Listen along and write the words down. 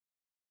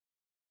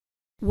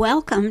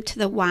Welcome to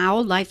the WOW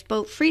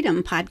Lifeboat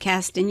Freedom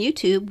podcast in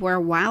YouTube, where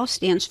WOW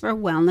stands for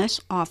Wellness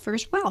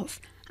Offers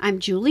Wealth. I'm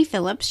Julie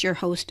Phillips, your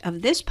host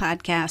of this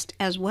podcast,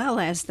 as well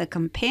as the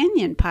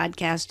companion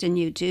podcast in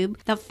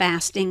YouTube, the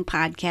fasting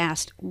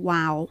podcast,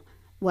 WOW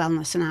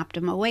Wellness and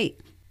Optimal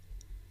Weight.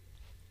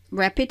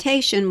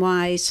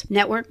 Reputation-wise,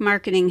 network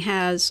marketing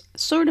has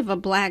sort of a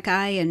black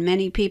eye in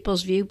many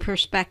people's view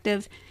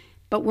perspective,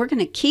 but we're going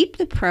to keep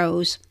the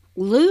pros,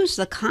 lose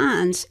the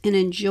cons, and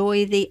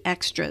enjoy the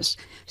extras.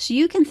 So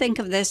you can think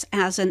of this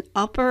as an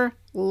upper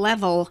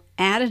level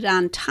added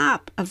on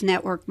top of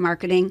network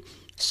marketing,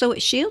 so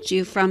it shields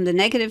you from the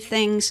negative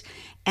things,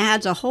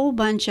 adds a whole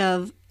bunch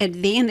of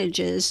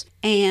advantages,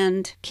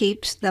 and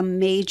keeps the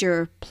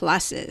major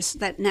pluses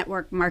that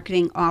network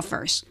marketing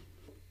offers.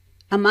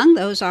 Among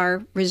those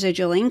are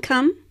residual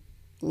income,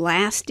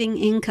 lasting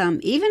income.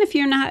 Even if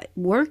you're not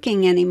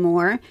working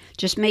anymore,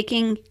 just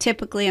making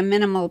typically a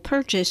minimal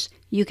purchase,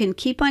 you can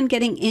keep on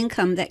getting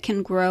income that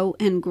can grow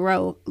and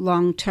grow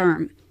long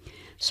term.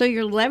 So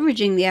you're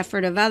leveraging the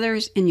effort of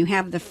others, and you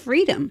have the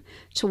freedom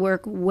to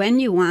work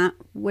when you want,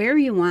 where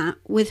you want,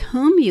 with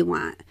whom you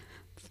want.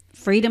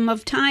 Freedom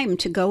of time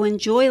to go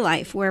enjoy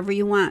life wherever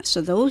you want.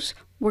 So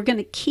we're going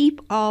to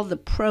keep all the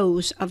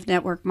pros of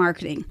network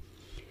marketing.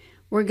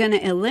 We're going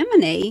to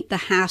eliminate the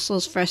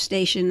hassles,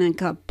 frustration, and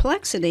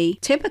complexity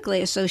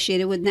typically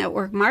associated with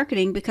network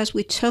marketing because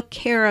we took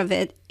care of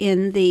it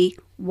in the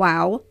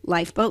WOW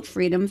Lifeboat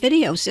Freedom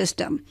video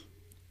system.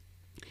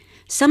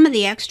 Some of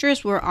the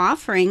extras we're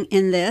offering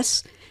in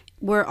this,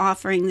 we're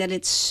offering that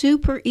it's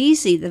super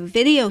easy. The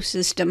video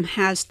system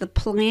has the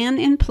plan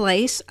in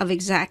place of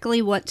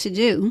exactly what to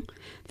do,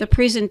 the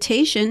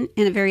presentation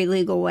in a very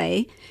legal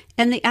way,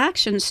 and the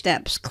action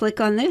steps.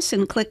 Click on this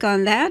and click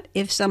on that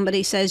if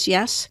somebody says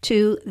yes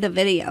to the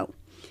video.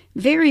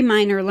 Very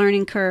minor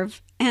learning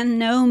curve and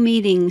no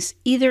meetings,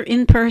 either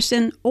in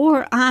person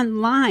or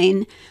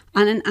online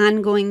on an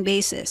ongoing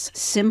basis.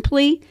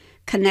 Simply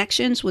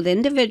connections with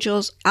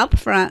individuals up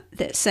front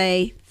that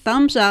say,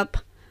 thumbs up,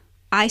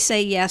 I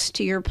say yes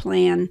to your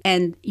plan,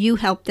 and you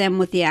help them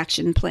with the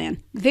action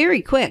plan.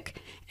 Very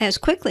quick, as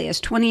quickly as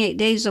 28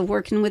 days of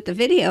working with the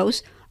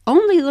videos,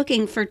 only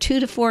looking for 2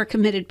 to 4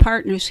 committed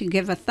partners who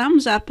give a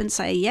thumbs up and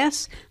say,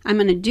 yes, I'm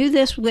going to do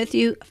this with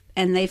you,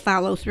 and they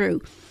follow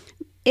through.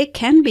 It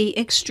can be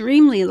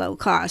extremely low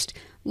cost.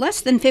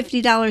 Less than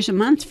 $50 a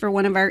month for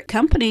one of our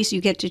companies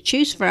you get to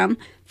choose from.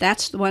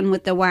 That's the one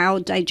with the WOW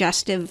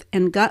Digestive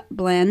and Gut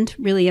Blend,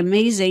 really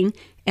amazing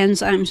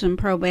enzymes and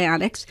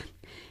probiotics.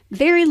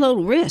 Very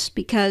low risk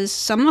because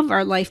some of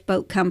our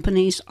Lifeboat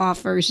companies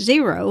offer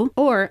 $0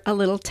 or a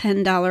little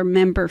 $10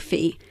 member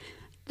fee.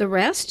 The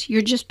rest,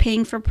 you're just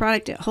paying for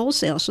product at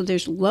wholesale, so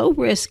there's low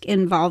risk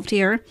involved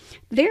here.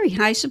 Very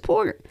high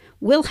support.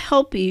 We'll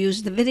help you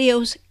use the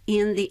videos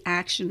and the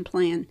action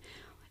plan.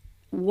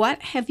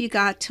 What have you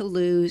got to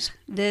lose?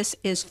 This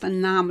is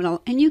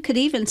phenomenal. And you could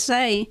even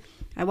say,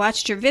 I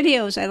watched your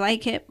videos, I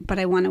like it, but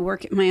I want to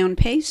work at my own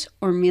pace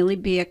or merely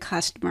be a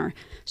customer.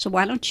 So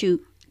why don't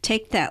you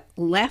take that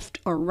left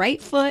or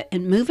right foot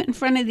and move it in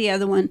front of the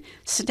other one,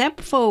 step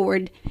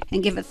forward,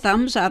 and give a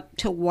thumbs up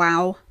to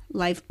WOW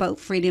Lifeboat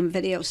Freedom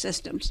Video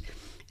Systems.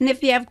 And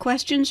if you have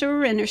questions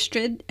or are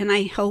interested, and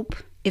I hope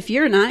if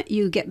you're not,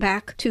 you get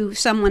back to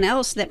someone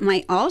else that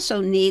might also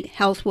need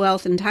health,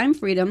 wealth, and time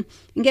freedom,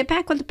 and get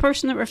back with the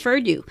person that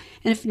referred you.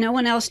 And if no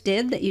one else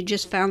did, that you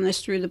just found this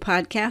through the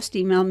podcast,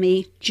 email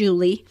me,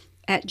 Julie,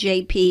 at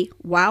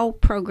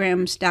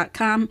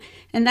jpwowprograms.com,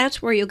 and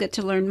that's where you'll get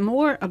to learn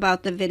more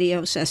about the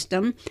video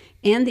system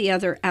and the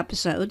other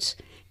episodes.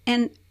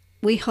 And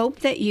we hope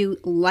that you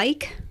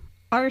like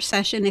our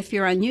session if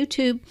you're on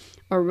YouTube,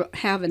 or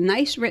have a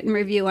nice written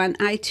review on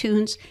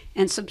iTunes,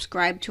 and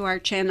subscribe to our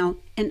channel.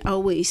 And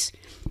always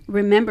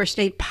remember,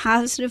 stay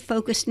positive,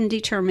 focused, and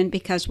determined,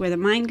 because where the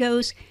mind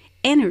goes,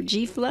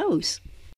 energy flows.